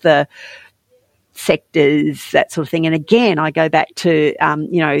 across the sectors, that sort of thing. And again, I go back to,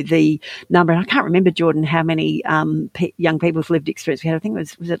 the number, and I can't remember, Jordan, how many young people with lived experience we had. I think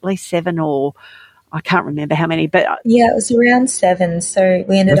it was at least 7, or I can't remember how many. But yeah, it was around 7. So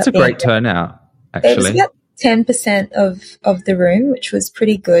we ended up. That's a great turnout, actually. It was about 10% of the room, which was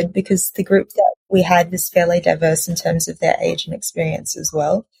pretty good, because the group that we had was fairly diverse in terms of their age and experience as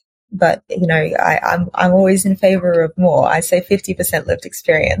well. But, I'm always in favor of more. I say 50% lived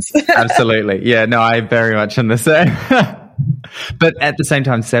experience. Absolutely. Yeah, no, I very much am the same. But at the same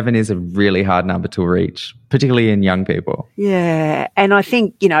time, 7 is a really hard number to reach, particularly in young people. Yeah. And I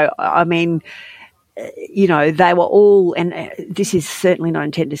think, they were all, and this is certainly not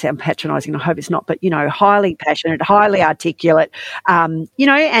intended to sound patronising, I hope it's not, but, highly passionate, highly articulate,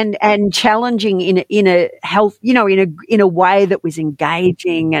 and challenging in a health, in a way that was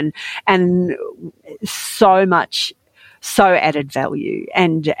engaging and so added value.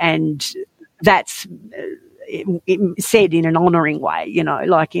 And that's said in an honouring way,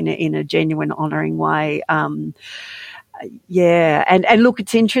 like in a genuine honouring way. Yeah. And look,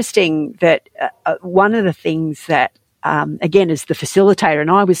 it's interesting that one of the things that, again, as the facilitator, and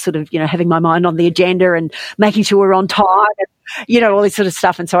I was sort of, having my mind on the agenda and making sure we're on time and, all this sort of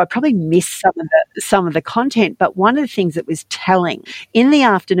stuff. And so I probably missed some of the content. But one of the things that was telling in the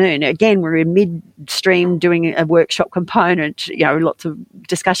afternoon, again, we're in midstream doing a workshop component, lots of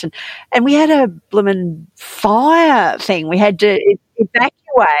discussion, and we had a blooming fire thing. We had to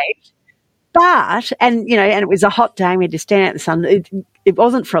evacuate. And it was a hot day and we had to stand out in the sun. It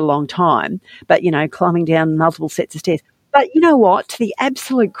wasn't for a long time, but, climbing down multiple sets of stairs. But you know what? To the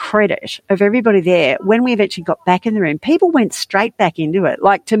absolute credit of everybody there, when we eventually got back in the room, people went straight back into it.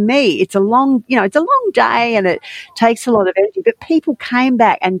 Like, to me, it's a long day and it takes a lot of energy, but people came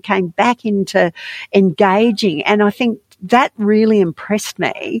back into engaging. And I think that really impressed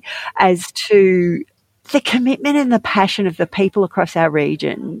me as to the commitment and the passion of the people across our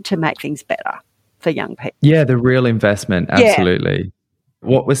region to make things better for young people. Yeah, the real investment, absolutely. Yeah.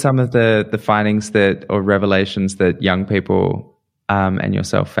 What were some of the findings or revelations that young people and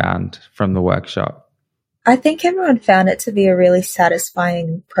yourself found from the workshop? I think everyone found it to be a really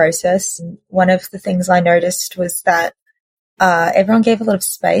satisfying process. And one of the things I noticed was that everyone gave a lot of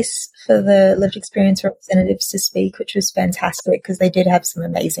space for the lived experience representatives to speak, which was fantastic because they did have some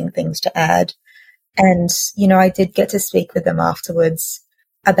amazing things to add. And, I did get to speak with them afterwards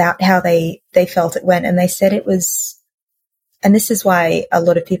about how they felt it went. And they said it was, and this is why a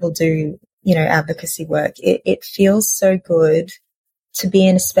lot of people do, advocacy work. It feels so good to be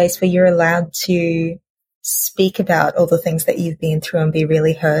in a space where you're allowed to speak about all the things that you've been through and be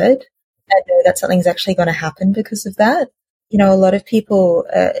really heard. And know that something's actually going to happen because of that. A lot of people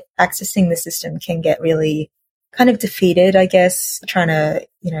accessing the system can get really kind of defeated, I guess, trying to,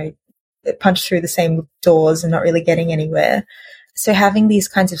 punch through the same doors and not really getting anywhere. So having these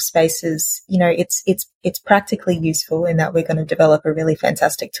kinds of spaces, it's practically useful in that we're going to develop a really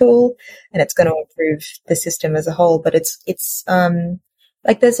fantastic tool and it's going to improve the system as a whole. But it's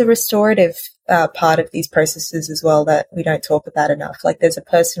like there's a restorative part of these processes as well that we don't talk about enough. Like there's a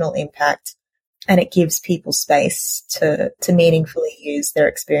personal impact and it gives people space to meaningfully use their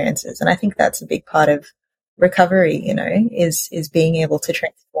experiences. And I think that's a big part of recovery, is being able to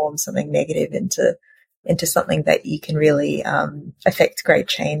transform something negative into something that you can really affect great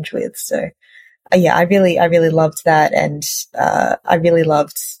change with. So I really loved that. And I really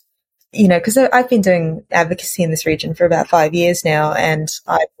loved, because I've been doing advocacy in this region for about 5 years now, and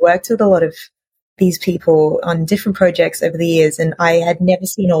I've worked with a lot of these people on different projects over the years, and I had never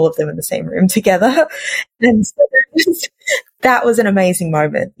seen all of them in the same room together. And so that was an amazing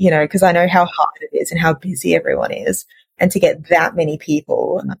moment, because I know how hard it is and how busy everyone is. And to get that many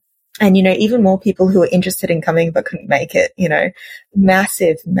people and, even more people who are interested in coming but couldn't make it,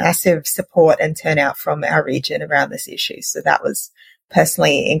 massive, massive support and turnout from our region around this issue. So that was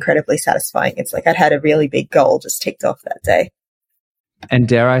personally incredibly satisfying. It's like I'd had a really big goal just ticked off that day. And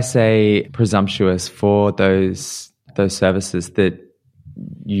dare I say presumptuous for those services that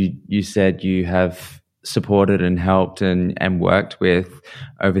you said you have supported and helped and worked with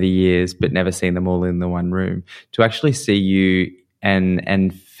over the years, but never seen them all in the one room. To actually see you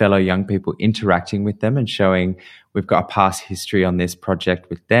and fellow young people interacting with them and showing we've got a past history on this project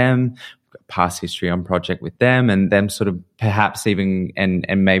with them, past history on project with them, and them sort of perhaps even, and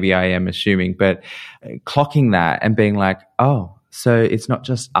maybe I am assuming, but clocking that and being like, oh, so it's not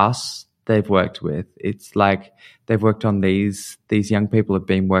just us they've worked with. It's like they've worked on these young people have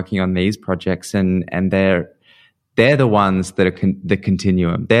been working on these projects, and they're the ones that are the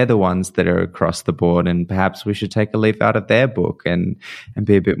continuum. They're the ones that are across the board, and perhaps we should take a leaf out of their book and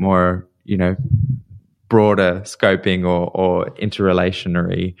be a bit more, broader scoping or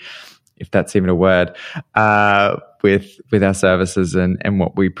interrelationary, if that's even a word, with our services and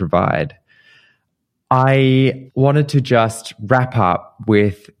what we provide. I wanted to just wrap up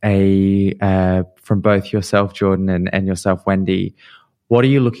with from both yourself, Jordan, and yourself, Wendy. What are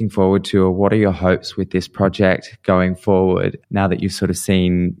you looking forward to, or what are your hopes with this project going forward now that you've sort of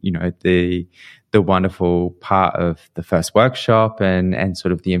seen, the wonderful part of the first workshop and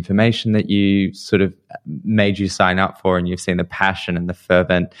sort of the information that you sort of made you sign up for, and you've seen the passion and the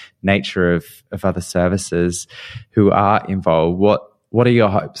fervent nature of other services who are involved? What are your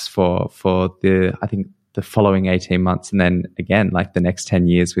hopes for the following 18 months, and then again, like the next 10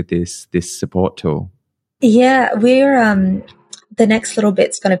 years with this support tool? Yeah, we're the next little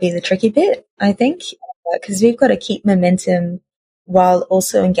bit's going to be the tricky bit, I think, because we've got to keep momentum while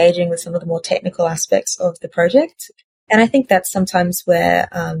also engaging with some of the more technical aspects of the project. And I think that's sometimes where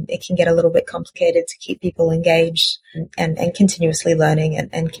it can get a little bit complicated to keep people engaged and continuously learning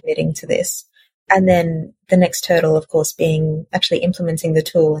and committing to this. And then the next hurdle, of course, being actually implementing the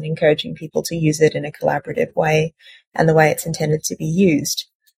tool and encouraging people to use it in a collaborative way and the way it's intended to be used.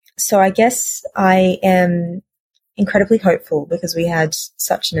 So I guess I am incredibly hopeful because we had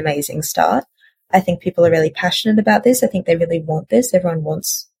such an amazing start. I think people are really passionate about this. I think they really want this. Everyone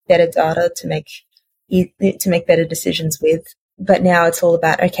wants better data to make better decisions with. But now it's all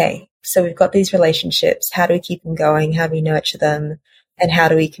about, okay, so we've got these relationships. How do we keep them going? How do we nurture them? And how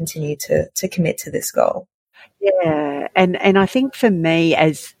do we continue to commit to this goal? Yeah, and I think for me,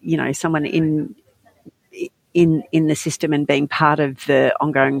 as someone in the system and being part of the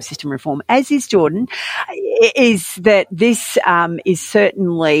ongoing system reform, as is Jordan, is that this is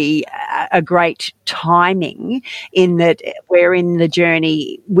certainly a great timing in that we're in the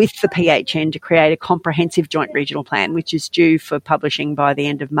journey with the PHN to create a comprehensive joint regional plan, which is due for publishing by the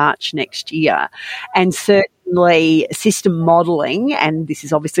end of March next year. And certainly system modelling, and this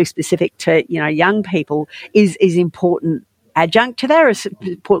is obviously specific to young people, is important adjunct to that, or an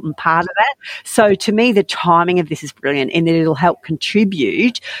important part of that. So to me, the timing of this is brilliant in that it'll help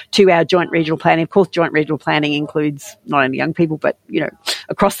contribute to our joint regional planning. Of course, joint regional planning includes not only young people, but,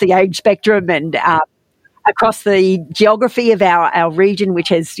 across the age spectrum and across the geography of our region, which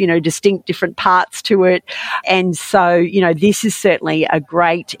has, distinct different parts to it. And so, this is certainly a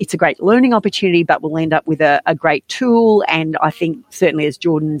great learning opportunity, but we'll end up with a great tool. And I think certainly, as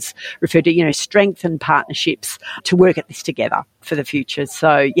Jordan's referred to, strengthen partnerships to work at this together for the future.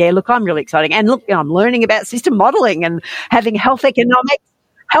 So yeah, look, I'm really excited. And look, I'm learning about system modelling and having health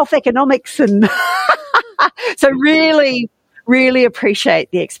economics and so really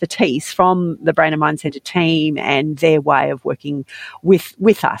appreciate the expertise from the Brain and Mind Centre team and their way of working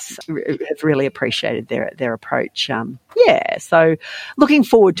with us. Have really appreciated their approach. So looking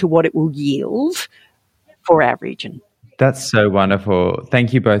forward to what it will yield for our region. That's so wonderful.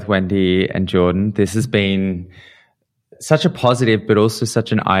 Thank you both, Wendy and Jordan. This has been such a positive but also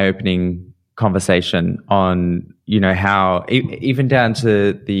such an eye-opening conversation on, how even down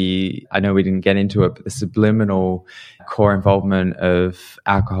to I know we didn't get into it, but the subliminal core involvement of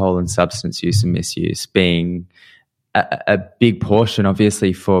alcohol and substance use and misuse being a big portion,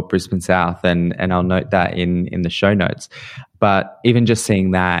 obviously, for Brisbane South, and I'll note that in the show notes. But even just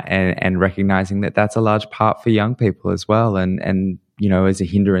seeing that and recognizing that that's a large part for young people as well, and as a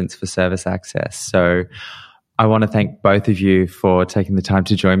hindrance for service access. So I want to thank both of you for taking the time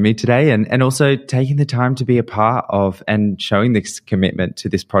to join me today and also taking the time to be a part of and showing this commitment to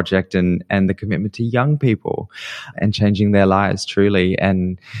this project and the commitment to young people and changing their lives truly.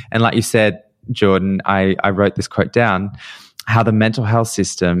 And like you said, Jordan, I wrote this quote down, how the mental health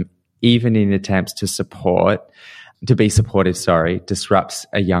system, even in attempts to be supportive, disrupts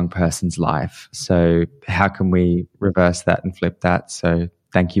a young person's life. So how can we reverse that and flip that? So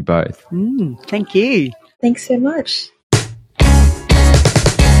thank you both. Thank you. Thanks so much.